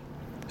preached.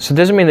 So it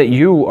doesn't mean that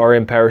you are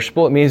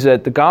imperishable. It means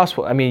that the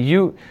gospel, I mean,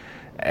 you,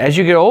 as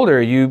you get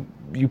older, you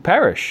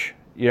perish,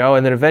 you know,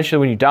 and then eventually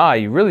when you die,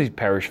 you really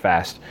perish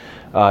fast,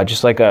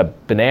 just like a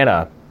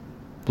banana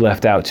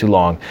left out too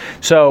long.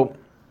 So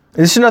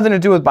this has nothing to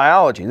do with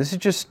biology. This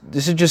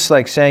is just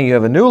like saying you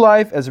have a new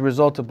life as a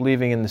result of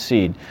believing in the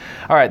seed.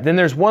 All right, then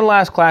there's one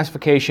last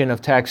classification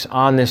of texts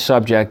on this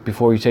subject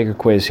before you take a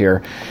quiz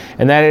here,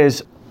 and that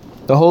is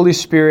the Holy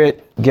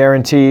Spirit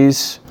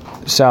guarantees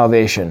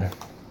salvation.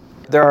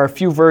 There are a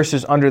few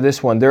verses under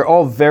this one. They're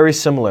all very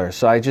similar,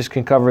 so I just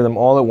can cover them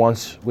all at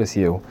once with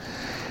you.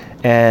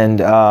 And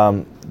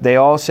they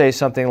all say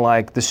something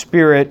like, the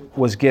Spirit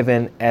was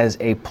given as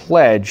a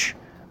pledge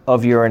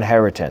of your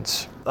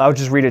inheritance. I'll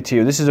just read it to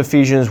you. This is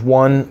Ephesians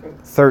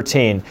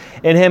 1:13.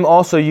 In him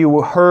also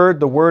you heard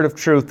the word of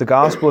truth, the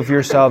gospel of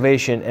your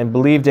salvation, and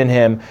believed in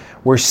him,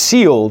 were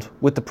sealed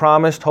with the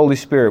promised Holy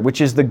Spirit,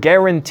 which is the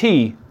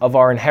guarantee of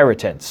our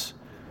inheritance,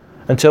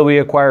 until we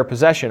acquire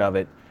possession of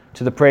it,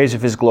 to the praise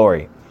of his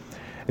glory.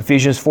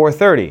 Ephesians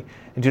 4:30.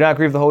 And do not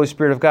grieve the Holy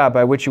Spirit of God,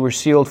 by which you were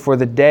sealed for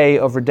the day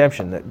of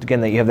redemption.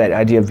 Again, that you have that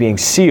idea of being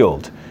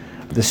sealed.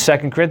 The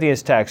 2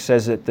 Corinthians text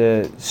says that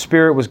the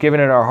Spirit was given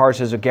in our hearts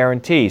as a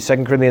guarantee.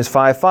 2 Corinthians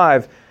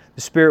 5:5,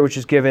 the Spirit which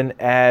is given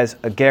as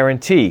a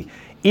guarantee.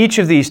 Each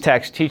of these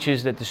texts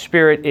teaches that the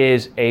Spirit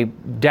is a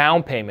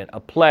down payment, a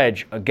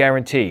pledge, a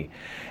guarantee.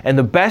 And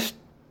the best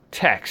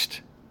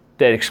text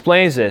that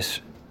explains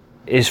this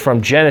is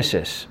from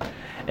Genesis.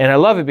 And I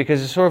love it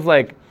because it's sort of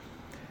like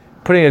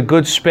putting a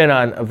good spin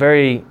on a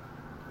very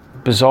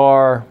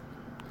bizarre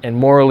and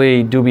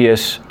morally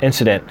dubious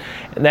incident.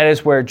 And that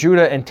is where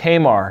Judah and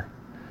Tamar,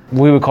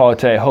 we would call it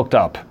today, hooked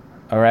up.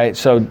 All right,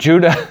 so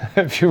Judah,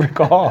 if you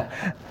recall,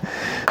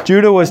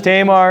 Judah was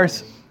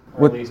Tamar's.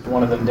 Or at least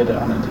one of them did it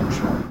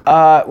unintentionally.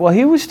 Well,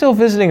 he was still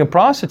visiting a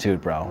prostitute,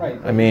 bro. Right.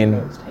 I mean,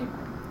 It was Tamar.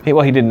 He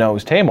didn't know it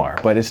was Tamar,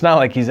 but it's not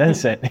like he's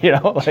innocent, you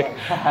know. Like,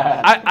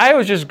 I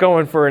was just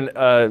going for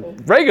a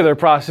regular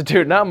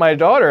prostitute, not my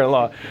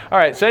daughter-in-law. All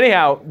right. So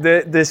anyhow,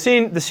 the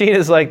scene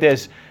is like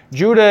this: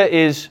 Judah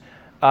is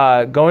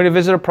going to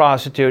visit a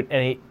prostitute,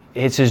 and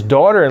it's his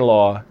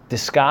daughter-in-law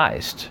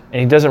disguised,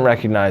 and he doesn't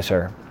recognize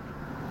her.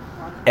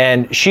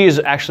 And she is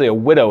actually a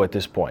widow at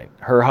this point.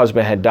 Her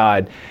husband had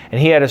died,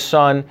 and he had a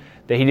son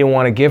that he didn't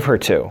want to give her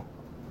to.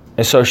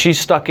 And so she's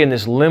stuck in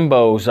this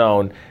limbo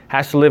zone,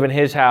 has to live in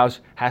his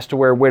house, has to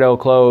wear widow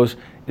clothes,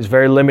 is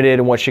very limited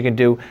in what she can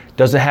do,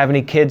 doesn't have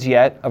any kids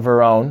yet of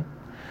her own.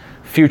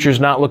 Future's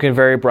not looking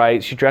very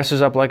bright. She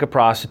dresses up like a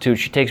prostitute.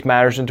 She takes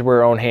matters into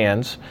her own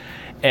hands.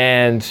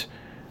 And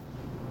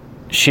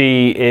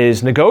she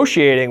is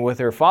negotiating with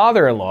her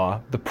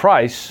father-in-law the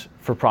price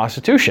for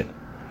prostitution.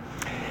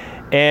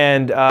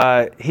 And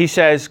he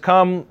says,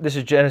 come, this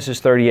is Genesis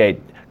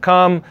 38,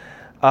 come,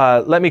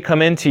 let me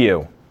come into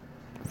you.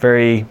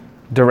 Very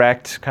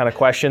direct kind of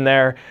question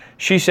there.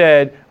 She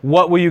said,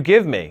 what will you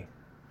give me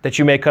that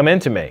you may come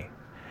into me?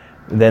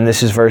 Then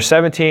this is verse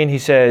 17. He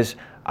says,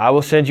 I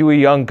will send you a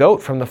young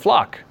goat from the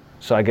flock.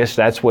 So I guess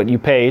that's what you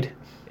paid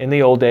in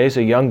the old days,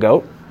 a young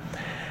goat.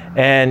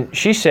 And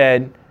she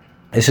said,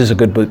 this is a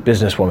good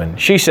businesswoman.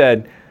 She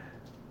said,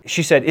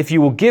 if you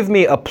will give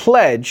me a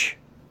pledge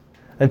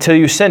until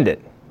you send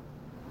it.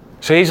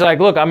 So he's like,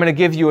 look, I'm going to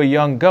give you a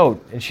young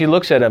goat. And she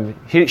looks at him.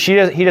 He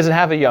doesn't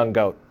have a young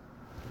goat.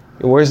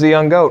 Where's the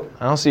young goat?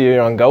 I don't see a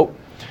young goat.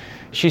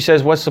 She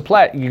says, what's the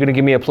pledge? You're going to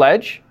give me a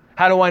pledge?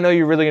 How do I know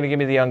you're really going to give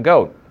me the young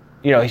goat?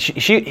 You know,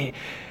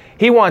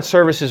 he wants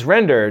services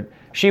rendered.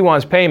 She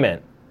wants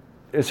payment.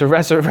 It's a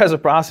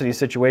reciprocity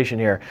situation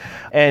here.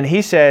 And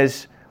he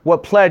says,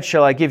 what pledge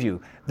shall I give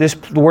you? The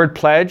word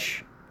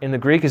pledge in the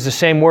Greek is the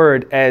same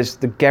word as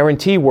the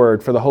guarantee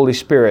word for the Holy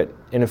Spirit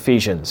in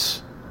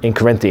Ephesians, in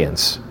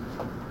Corinthians.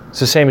 It's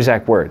the same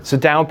exact word. It's a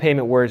down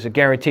payment word. It's a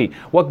guarantee.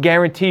 What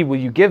guarantee will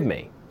you give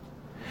me?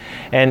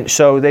 And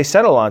so they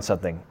settle on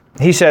something.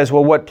 He says,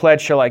 well, what pledge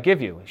shall I give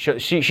you?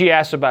 She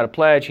asks about a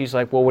pledge. He's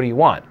like, well, what do you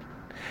want?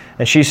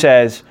 And she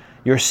says,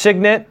 your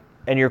signet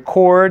and your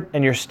cord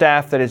and your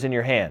staff that is in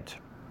your hand.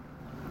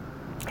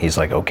 He's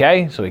like,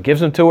 okay. So he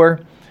gives them to her.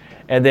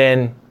 And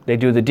then they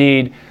do the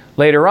deed.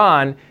 Later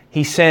on,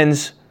 he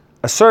sends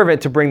a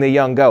servant to bring the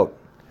young goat.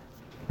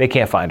 They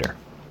can't find her.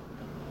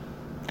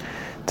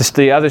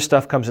 The other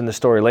stuff comes in the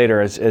story later,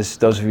 as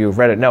those of you who've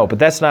read it know, but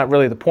that's not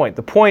really the point.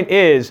 The point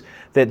is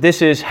that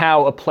this is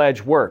how a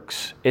pledge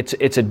works.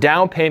 It's a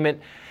down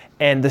payment,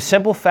 and the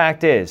simple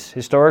fact is,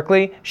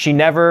 historically, she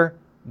never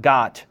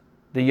got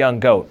the young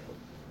goat.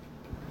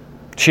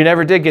 She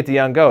never did get the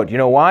young goat. You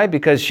know why?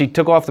 Because she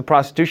took off the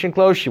prostitution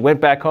clothes, she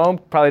went back home,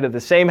 probably to the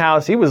same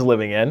house he was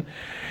living in.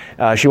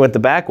 She went the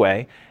back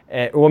way.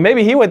 Well,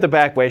 maybe he went the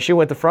back way, she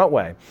went the front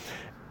way.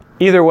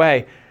 Either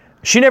way,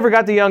 she never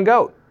got the young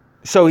goat.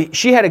 So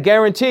she had a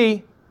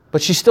guarantee,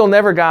 but she still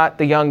never got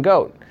the young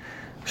goat.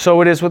 So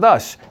it is with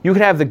us. You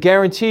can have the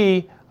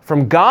guarantee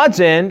from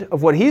God's end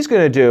of what He's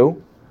going to do,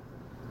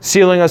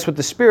 sealing us with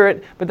the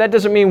Spirit, but that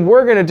doesn't mean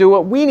we're going to do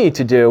what we need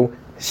to do,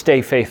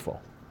 stay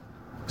faithful.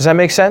 Does that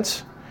make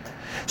sense?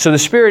 So the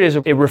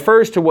Spirit it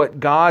refers to what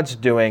God's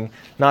doing,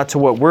 not to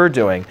what we're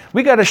doing.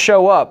 We got to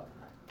show up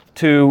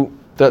to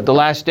the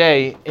last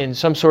day in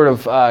some sort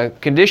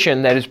of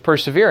condition that is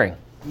persevering.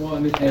 Well,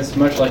 and it's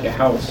much like a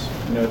house.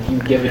 You know, if you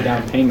give a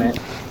down payment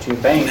to a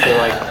bank, they're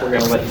like, we're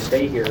going to let you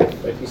stay here.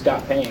 But if you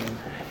stop paying...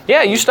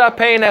 Yeah, you stop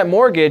paying that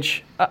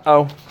mortgage,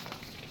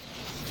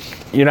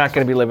 you're not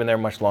going to be living there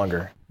much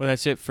longer. Well,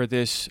 that's it for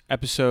this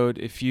episode.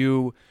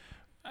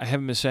 I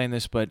haven't been saying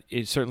this, but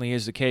it certainly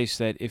is the case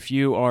that if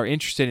you are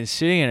interested in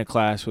sitting in a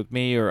class with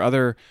me or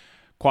other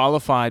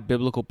qualified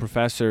biblical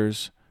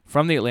professors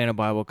from the Atlanta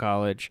Bible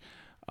College,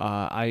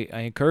 I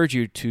encourage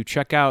you to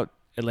check out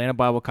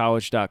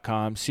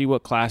AtlantaBibleCollege.com, see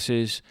what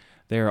classes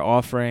they are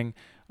offering.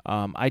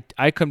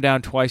 I come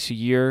down twice a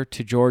year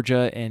to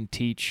Georgia and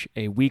teach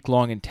a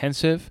week-long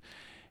intensive,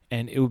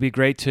 and it would be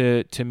great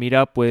to meet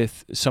up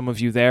with some of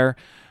you there,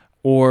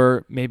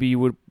 or maybe you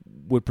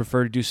would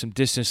prefer to do some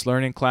distance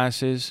learning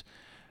classes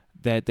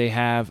that they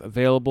have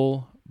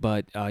available.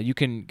 But you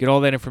can get all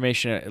that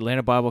information at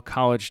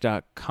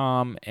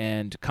AtlantaBibleCollege.com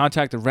and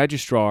contact the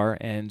registrar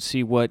and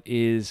see what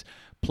is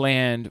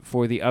planned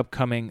for the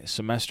upcoming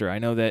semester. I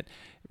know that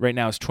right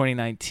now it's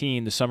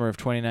 2019, the summer of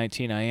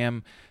 2019. I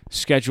am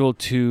scheduled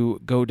to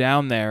go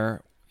down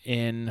there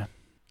in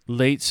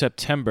late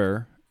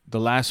September, the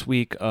last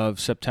week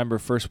of September,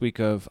 first week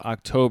of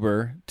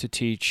October, to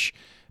teach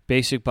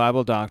basic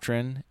Bible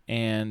doctrine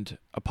and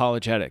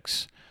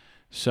apologetics.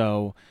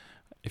 So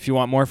if you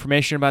want more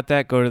information about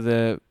that, go to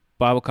the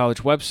Bible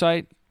College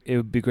website. It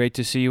would be great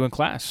to see you in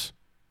class.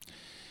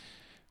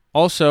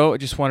 Also, I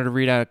just wanted to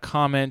read out a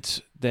comment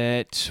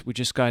that we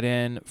just got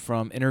in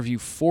from interview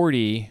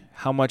 40,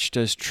 How Much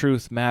Does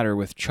Truth Matter,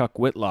 with Chuck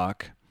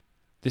Whitlock.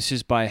 This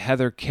is by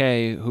Heather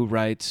Kay, who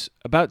writes,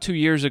 about 2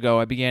 years ago,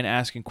 I began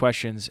asking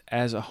questions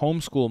as a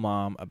homeschool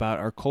mom about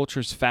our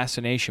culture's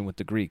fascination with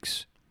the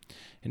Greeks.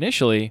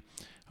 Initially,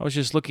 I was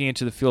just looking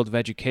into the field of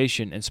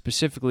education and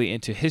specifically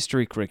into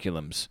history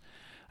curriculums.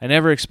 I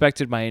never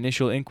expected my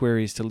initial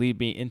inquiries to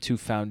lead me into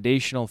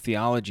foundational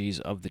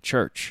theologies of the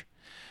church.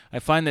 I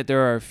find that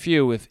there are a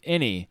few, if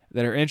any,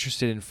 that are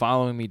interested in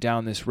following me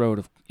down this road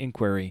of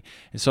inquiry,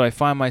 and so I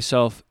find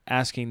myself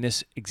asking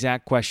this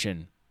exact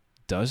question: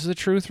 does the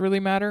truth really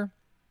matter?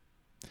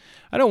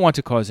 I don't want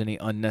to cause any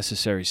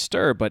unnecessary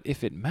stir, but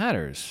if it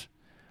matters,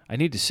 I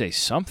need to say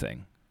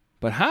something.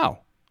 But how?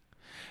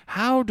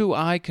 How do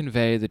I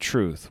convey the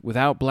truth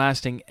without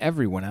blasting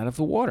everyone out of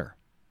the water?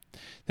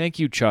 Thank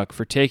you, Chuck,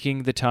 for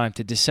taking the time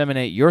to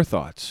disseminate your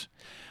thoughts.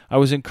 I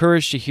was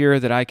encouraged to hear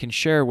that I can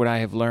share what I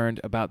have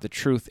learned about the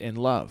truth in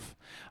love.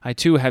 I,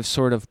 too, have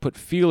sort of put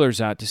feelers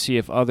out to see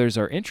if others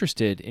are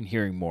interested in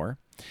hearing more.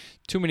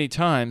 Too many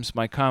times,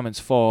 my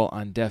comments fall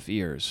on deaf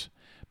ears.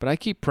 But I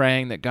keep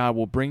praying that God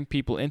will bring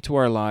people into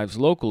our lives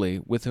locally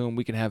with whom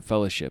we can have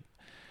fellowship.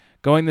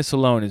 Going this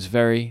alone is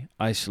very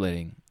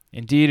isolating.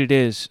 Indeed it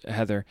is,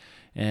 Heather.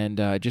 And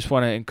I just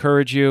want to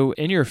encourage you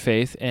in your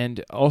faith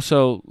and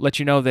also let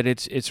you know that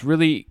it's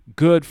really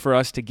good for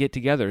us to get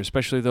together,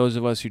 especially those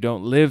of us who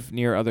don't live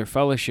near other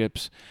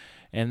fellowships.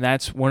 And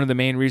that's one of the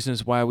main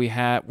reasons why we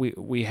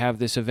have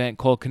this event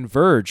called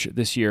Converge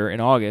this year in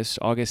August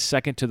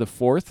 2nd to the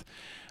 4th.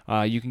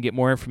 You can get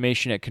more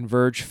information at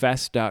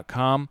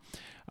convergefest.com.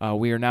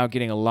 We are now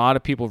getting a lot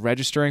of people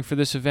registering for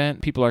this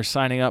event. People are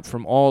signing up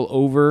from all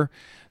over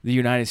the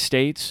United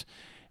States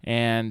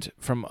and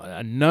from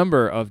a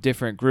number of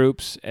different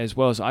groups as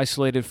well as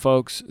isolated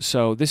folks.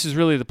 So this is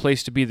really the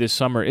place to be this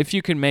summer if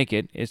you can make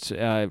it. It's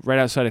right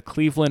outside of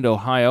Cleveland,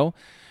 Ohio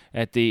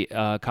at the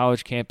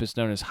college campus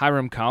known as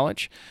Hiram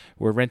College.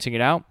 We're renting it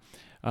out.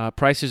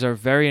 Prices are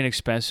very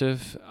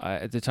inexpensive.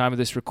 At the time of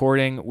this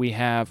recording, we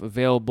have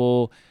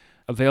available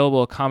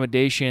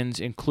accommodations,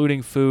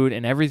 including food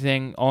and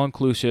everything,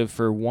 all-inclusive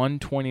for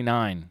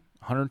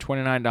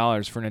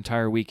 $129 for an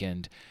entire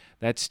weekend.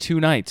 That's 2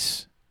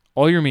 nights,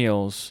 all your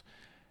meals,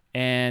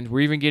 and we're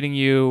even getting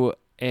you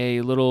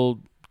a little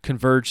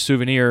Converge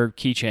souvenir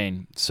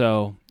keychain.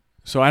 So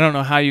I don't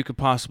know how you could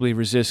possibly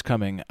resist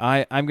coming.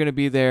 I'm going to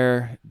be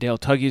there. Dale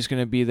Tuggy's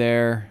going to be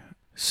there.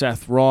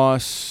 Seth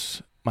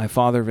Ross, my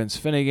father Vince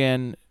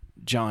Finnegan,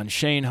 John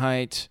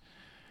Shainheit,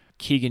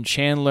 Keegan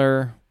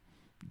Chandler,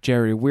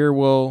 Jerry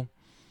Weirwool.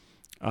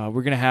 We're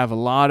going to have a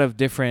lot of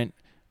different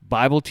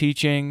Bible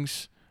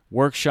teachings,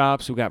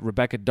 workshops. We've got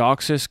Rebecca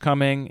Doxis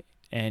coming,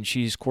 and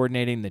she's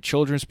coordinating the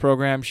children's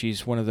program.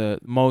 She's one of the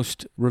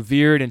most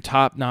revered and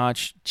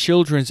top-notch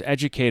children's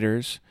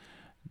educators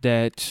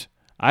that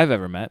I've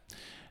ever met,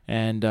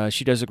 and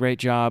she does a great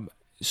job.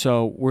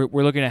 So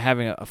we're looking at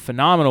having a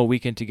phenomenal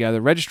weekend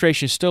together.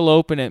 Registration is still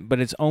open, but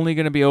it's only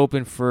going to be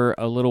open for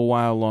a little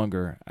while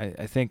longer.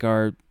 I think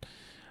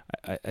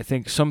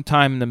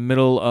sometime in the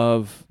middle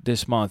of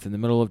this month, in the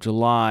middle of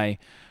July,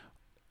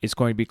 it's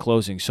going to be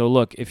closing. So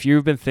look, if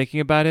you've been thinking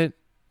about it,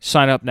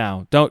 sign up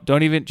now.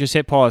 Don't even just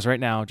hit pause right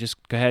now.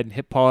 Just go ahead and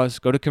hit pause.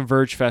 Go to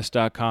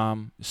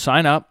convergefest.com.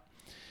 Sign up.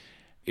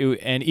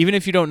 And even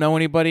if you don't know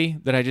anybody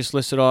that I just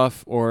listed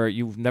off, or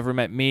you've never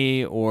met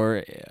me,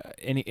 or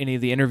any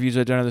of the interviews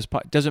I've done on this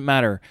podcast, doesn't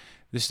matter.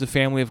 This is the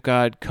family of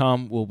God.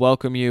 Come, we'll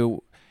welcome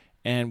you,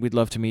 and we'd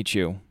love to meet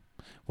you.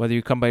 Whether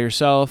you come by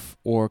yourself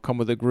or come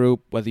with a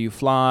group, whether you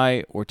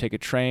fly or take a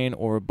train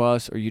or a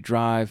bus or you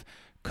drive,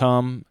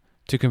 come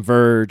to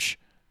Converge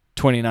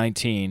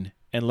 2019,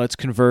 and let's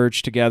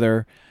converge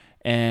together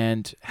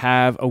and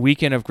have a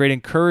weekend of great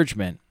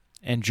encouragement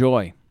and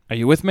joy. Are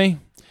you with me?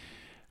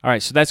 All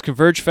right, so that's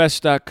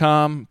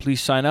convergefest.com.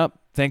 Please sign up.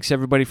 Thanks,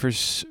 everybody,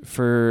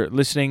 for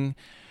listening.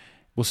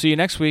 We'll see you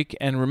next week,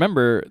 and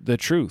remember, the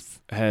truth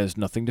has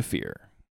nothing to fear.